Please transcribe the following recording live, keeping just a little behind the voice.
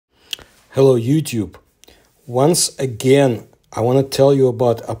Hello, YouTube. Once again, I want to tell you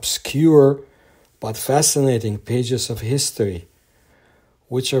about obscure but fascinating pages of history,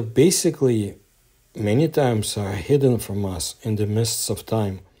 which are basically many times are hidden from us in the mists of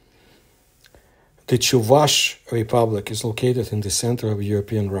time. The Chuvash Republic is located in the center of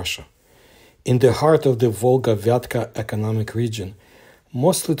European Russia, in the heart of the Volga-Vyatka economic region,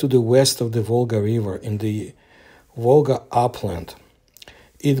 mostly to the west of the Volga River in the Volga upland.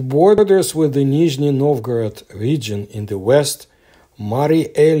 It borders with the Nizhny Novgorod region in the west, Mari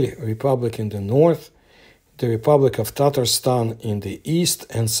El Republic in the north, the Republic of Tatarstan in the east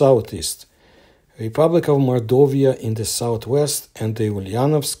and southeast, Republic of Mordovia in the southwest, and the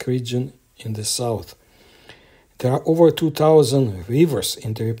Ulyanovsk region in the south. There are over 2,000 rivers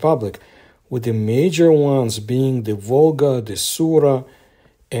in the republic, with the major ones being the Volga, the Sura,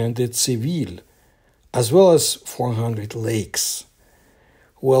 and the Tsivil, as well as 400 lakes.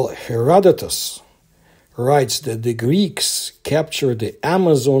 Well, Herodotus writes that the Greeks captured the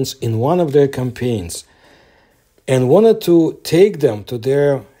Amazons in one of their campaigns and wanted to take them to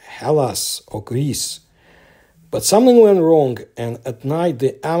their Hellas or Greece. But something went wrong, and at night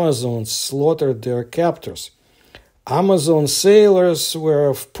the Amazons slaughtered their captors. Amazon sailors were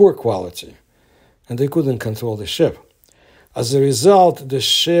of poor quality, and they couldn't control the ship. As a result, the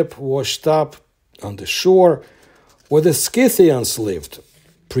ship washed up on the shore where the Scythians lived.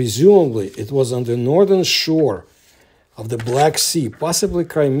 Presumably, it was on the northern shore of the Black Sea, possibly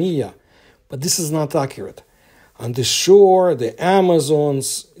Crimea, but this is not accurate. On the shore, the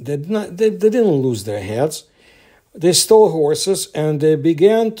Amazons, they didn't lose their heads. They stole horses and they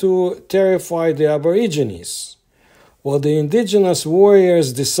began to terrify the Aborigines. Well, the indigenous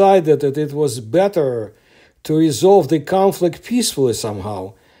warriors decided that it was better to resolve the conflict peacefully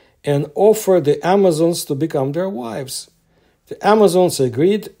somehow and offer the Amazons to become their wives. The Amazons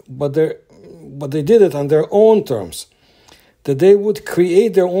agreed, but they did it on their own terms, that they would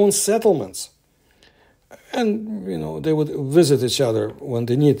create their own settlements. And, they would visit each other when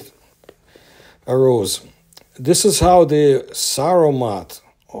the need arose. This is how the Saromat,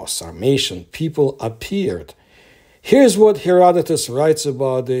 or Sarmatian, people appeared. Here's what Herodotus writes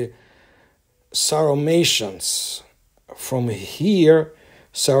about the Sarmatians. From here,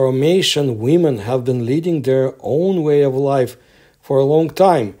 Sarmatian women have been leading their own way of life for a long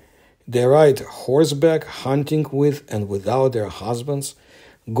time. They ride horseback, hunting with and without their husbands,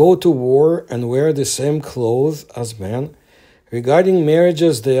 go to war and wear the same clothes as men. Regarding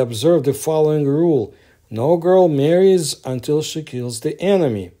marriages, they observe the following rule: no girl marries until she kills the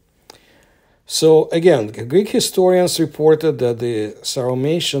enemy. So again, Greek historians reported that the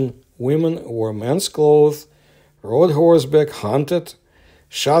Sarmatian women wore men's clothes, rode horseback, hunted,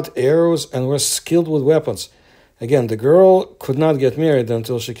 shot arrows, and were skilled with weapons. Again, the girl could not get married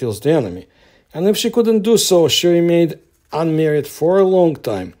until she kills the enemy. And if she couldn't do so, she remained unmarried for a long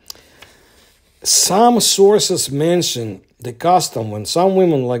time. Some sources mention the custom when some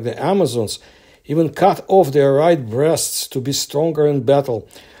women, like the Amazons, even cut off their right breasts to be stronger in battle.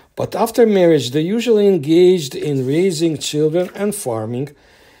 But after marriage, they usually engaged in raising children and farming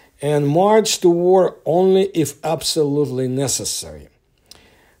and marched to war only if absolutely necessary.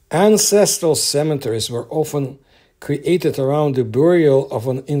 Ancestral cemeteries were often created around the burial of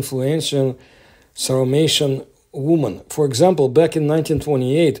an influential Sarmatian woman. For example, back in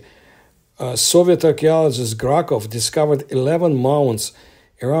 1928, Soviet archaeologist Grakov discovered 11 mounds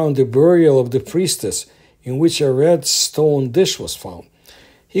around the burial of the priestess, in which a red stone dish was found.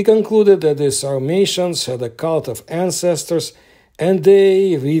 He concluded that the Sarmatians had a cult of ancestors and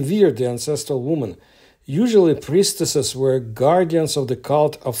they revered the ancestral woman. Usually, priestesses were guardians of the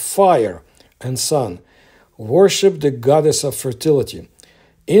cult of fire and sun, worshipped the goddess of fertility.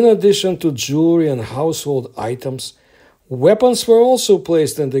 In addition to jewelry and household items, weapons were also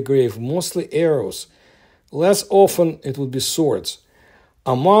placed in the grave, mostly arrows. Less often, it would be swords.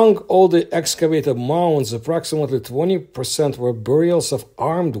 Among all the excavated mounds, approximately 20% were burials of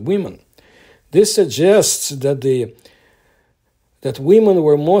armed women. This suggests that women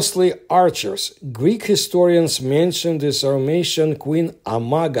were mostly archers. Greek historians mention the Sarmatian queen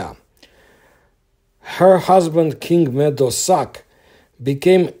Amaga. Her husband, King Medosak,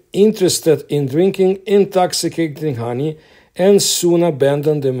 became interested in drinking intoxicating honey and soon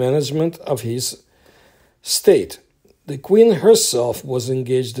abandoned the management of his state. The queen herself was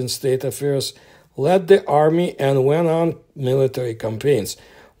engaged in state affairs, led the army, and went on military campaigns.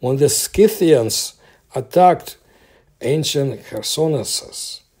 When the Scythians attacked ancient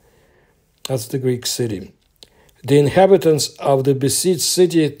Chersonesus, that's the Greek city, the inhabitants of the besieged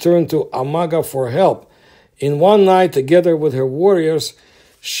city turned to Amaga for help. In one night, together with her warriors,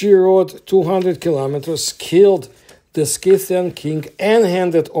 She rode 200 kilometers, killed the Scythian king, and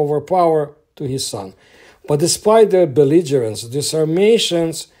handed over power to his son. But despite their belligerence, the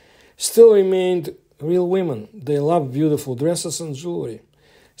Sarmatians still remained real women. They loved beautiful dresses and jewelry.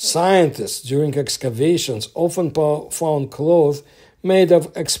 Scientists during excavations often found clothes made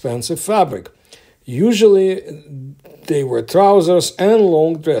of expensive fabric. Usually they were trousers and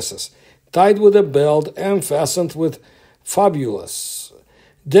long dresses, tied with a belt and fastened with fabulas,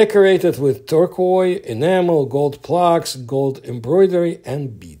 decorated with turquoise, enamel, gold plaques, gold embroidery,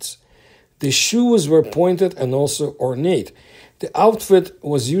 and beads. The shoes were pointed and also ornate. The outfit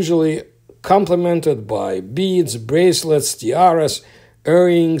was usually complemented by beads, bracelets, tiaras,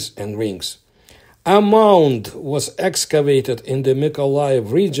 earrings, and rings. A mound was excavated in the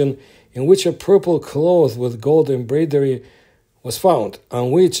Mykolaiv region in which a purple cloth with gold embroidery was found,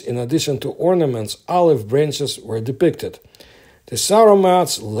 on which, in addition to ornaments, olive branches were depicted. The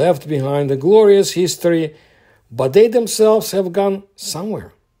Sarmats left behind a glorious history, but they themselves have gone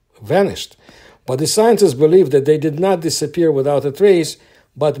somewhere, vanished. But the scientists believe that they did not disappear without a trace,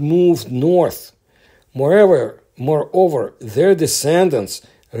 but moved north. Moreover, their descendants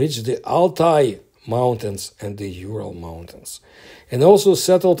reached the Altai Mountains and the Ural Mountains, and also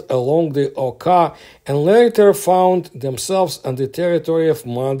settled along the Oka, and later found themselves on the territory of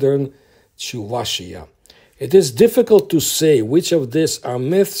modern Chuvashia. It is difficult to say which of these are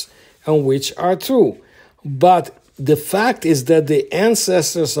myths and which are true, but the fact is that the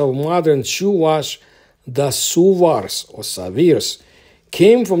ancestors of modern Chuvash, the Suvars or Savirs,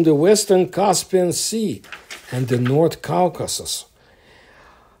 came from the western Caspian Sea and the North Caucasus.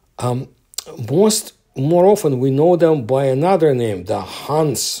 More often we know them by another name, the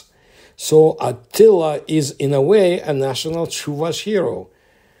Huns. So Attila is in a way a national Chuvash hero.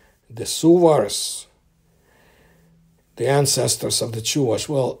 The Suvars, the ancestors of the Chuvash.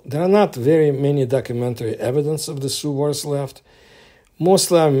 Well, there are not very many documentary evidence of the Suvars left.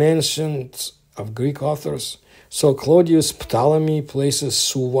 Mostly are mentions of Greek authors. So Claudius Ptolemy places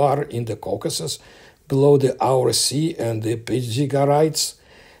Suvar in the Caucasus, below the Aur Sea and the Pygigarites,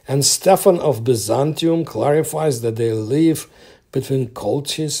 and Stephan of Byzantium clarifies that they live between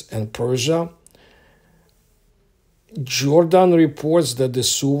Colchis and Persia. Jordan reports that the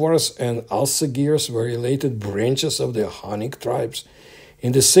Suvars and Alsagirs were related branches of the Hunnic tribes.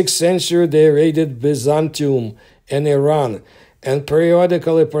 In the 6th century, they raided Byzantium and Iran, and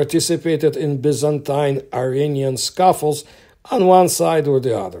periodically participated in Byzantine-Iranian scuffles on one side or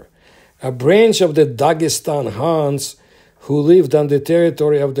the other. A branch of the Dagestan Huns, who lived on the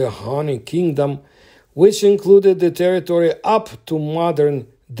territory of the Hunnic kingdom, which included the territory up to modern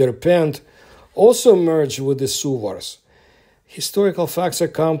Derpent, also merged with the Suvars. Historical facts are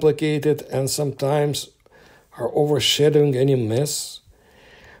complicated and sometimes are overshadowing any myths.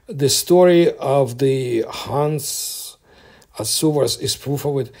 The story of the Huns as Suvars is proof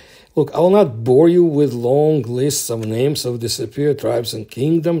of it. Look, I will not bore you with long lists of names of disappeared tribes and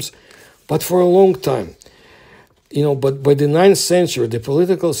kingdoms, but for a long time, but by the 9th century, the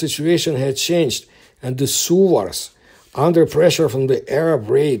political situation had changed, and the Suvars, under pressure from the Arab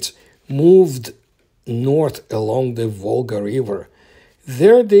raids, moved north along the Volga River.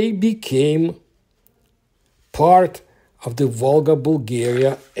 There they became part of the Volga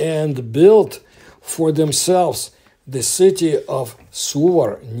Bulgaria and built for themselves the city of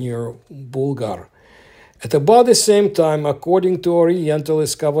Suvar near Bulgar. At about the same time, according to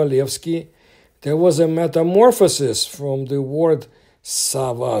Orientalist Kovalevsky, there was a metamorphosis from the word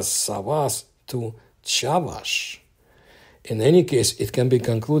Savas to Chavash. In any case, it can be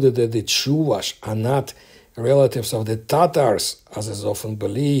concluded that the Chuvash are not relatives of the Tatars, as is often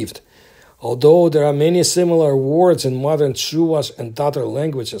believed. Although there are many similar words in modern Chuvash and Tatar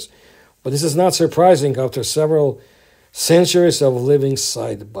languages, but this is not surprising after several centuries of living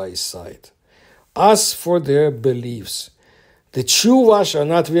side by side. As for their beliefs, the Chuvash are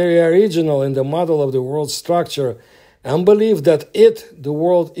not very original in the model of the world structure and believe that the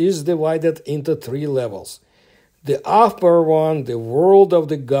world, is divided into 3 levels. The upper one, the world of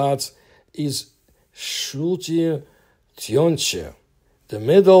the gods, is Shulti Tionche. The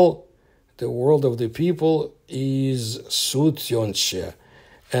middle, the world of the people, is Sutionche.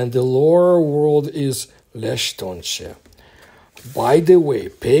 And the lower world is Leshtonche. By the way,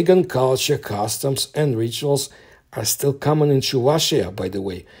 pagan culture, customs, and rituals are still common in Chuvashia, by the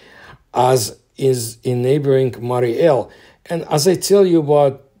way, as is in neighboring Mariel. And as I tell you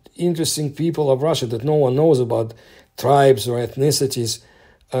about interesting people of Russia that no one knows about, tribes or ethnicities,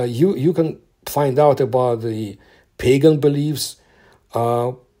 you can find out about the pagan beliefs,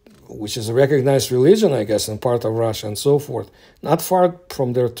 which is a recognized religion, I guess, in part of Russia and so forth. Not far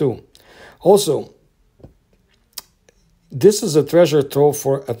from there too. Also, this is a treasure trove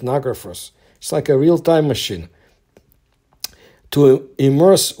for ethnographers. It's like a real time machine. To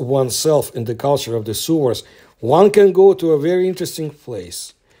immerse oneself in the culture of the Suvars, one can go to a very interesting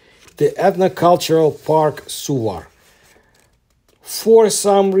place, the Ethnocultural Park Suvar. For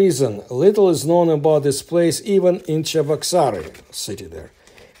some reason, little is known about this place even in Cheboksary city there.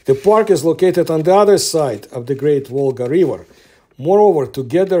 The park is located on the other side of the Great Volga River. Moreover, to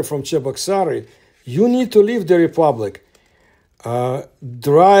get there from Cheboksary, you need to leave the Republic,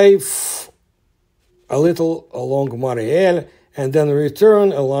 drive a little along Mariel, and then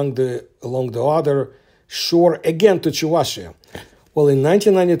return along the other shore again to Chuvashia. Well, in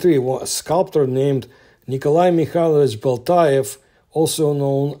 1993, a sculptor named Nikolai Mikhailovich Baltaev, also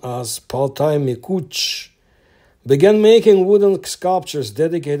known as Paltai Mikuch, began making wooden sculptures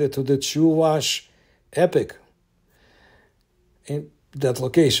dedicated to the Chuvash epic in that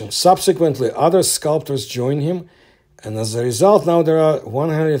location. Subsequently, other sculptors joined him, and as a result, now there are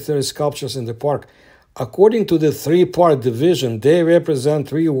 130 sculptures in the park. According to the three-part division, they represent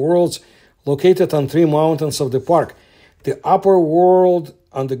three worlds located on three mountains of the park. The upper world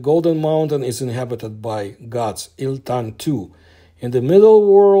on the Golden Mountain is inhabited by gods, Iltan II. In the middle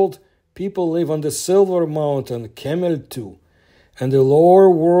world, people live on the Silver Mountain, Kemel II. And the lower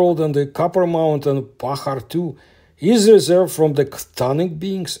world on the Copper Mountain, Pahar II, is reserved from the chthonic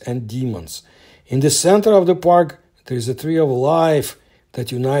beings and demons. In the center of the park, there is a tree of life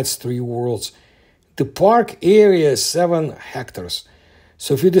that unites three worlds. The park area is 7 hectares.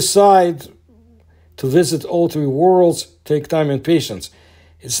 So if you decide to visit all three worlds, take time and patience.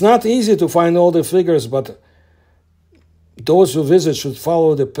 It's not easy to find all the figures, but those who visit should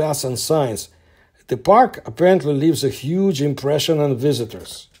follow the paths and signs. The park apparently leaves a huge impression on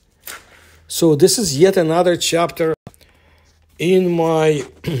visitors. So this is yet another chapter in my,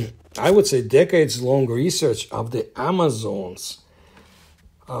 I would say, decades-long research of the Amazons,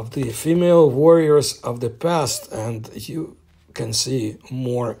 of the female warriors of the past, and you can see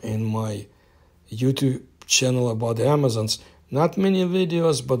more in my YouTube channel about the Amazons. Not many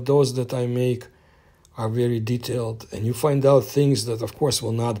videos, but those that I make are very detailed, and you find out things that, of course,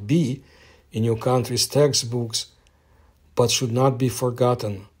 will not be in your country's textbooks, but should not be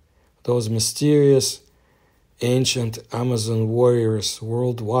forgotten. Those mysterious, ancient Amazon warriors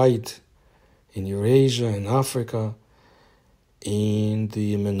worldwide, in Eurasia, in Africa, in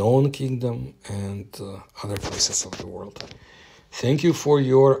the Menon Kingdom, and other places of the world. Thank you for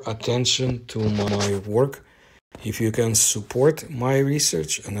your attention to my work. If you can support my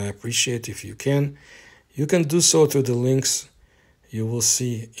research, and I appreciate if you can do so through the links you will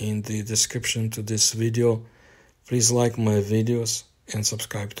see in the description to this video. Please like my videos and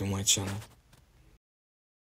subscribe to my channel.